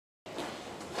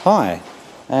Hi,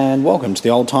 and welcome to the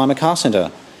Oldtimer Car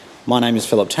Centre. My name is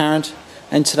Philip Tarrant,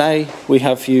 and today we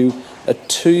have for you a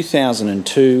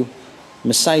 2002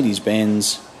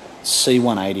 Mercedes-Benz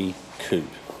C180 Coupe.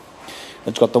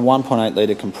 It's got the 1.8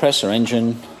 litre compressor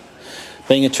engine.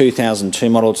 Being a 2002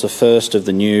 model, it's the first of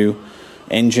the new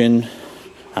engine.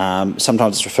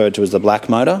 Sometimes it's referred to as the black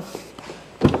motor.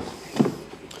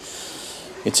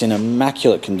 It's in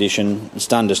immaculate condition. It's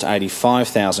done just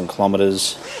 85,000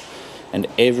 kilometres, and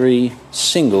every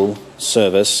single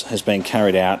service has been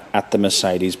carried out at the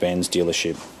Mercedes-Benz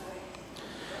dealership.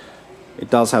 It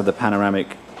does have the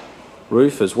panoramic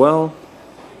roof as well.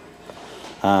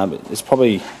 It's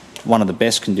probably one of the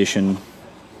best condition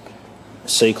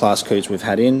C-Class coupes we've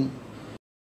had in.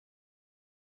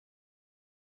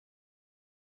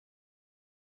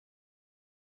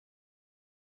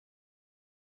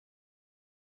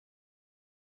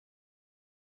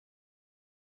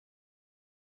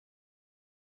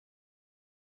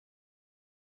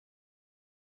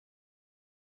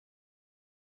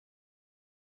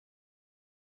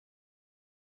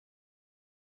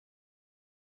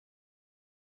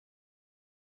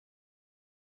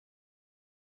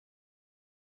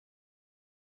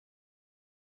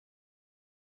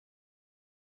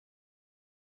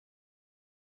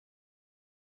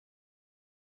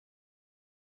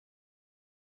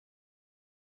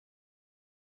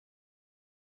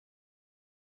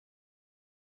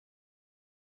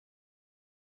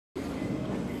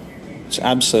 It's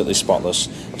absolutely spotless.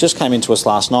 Just came into us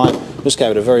last night. Just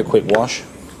gave it a very quick wash.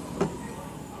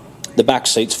 The back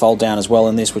seats fold down as well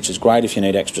in this, which is great if you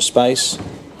need extra space.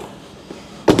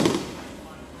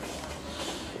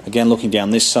 Again, looking down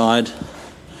this side,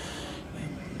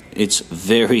 it's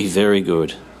very, very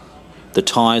good. The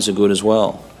tyres are good as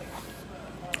well.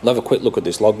 I'll have a quick look at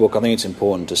this logbook. I think it's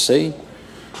important to see.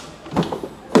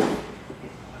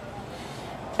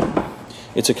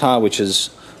 It's a car which has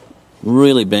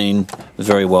really been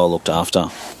very well looked after,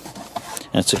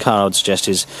 and it's a car I would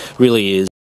suggest really is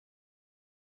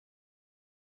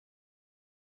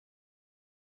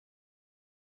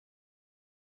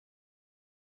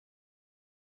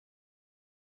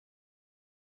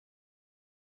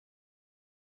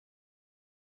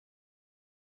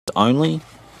only.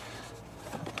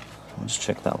 Let's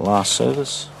check that last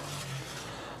service.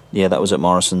 Yeah, that was at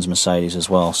Morrison's Mercedes as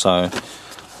well, so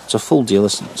it's a full dealer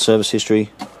service history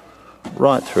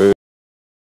right through.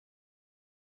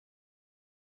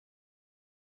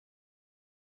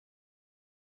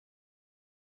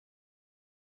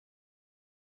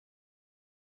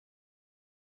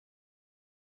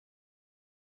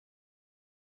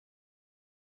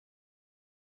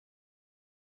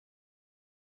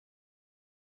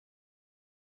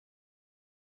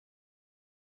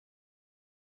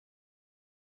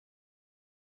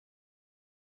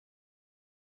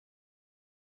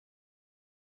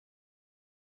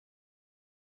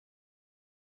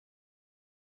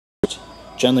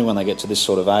 Generally, when they get to this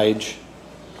sort of age,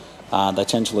 they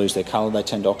tend to lose their colour, they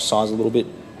tend to oxidise a little bit.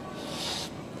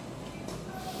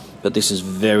 But this is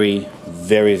very,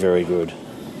 very, very good.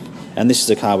 And this is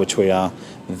a car which we are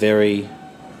very,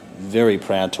 very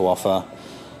proud to offer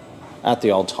at the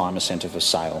Oldtimer Centre for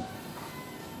sale.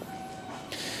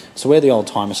 So we're the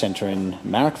Oldtimer Centre in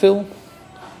Marrickville.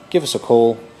 Give us a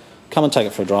call, come and take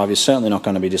it for a drive. You're certainly not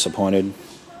going to be disappointed.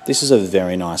 This is a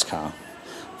very nice car.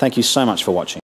 Thank you so much for watching.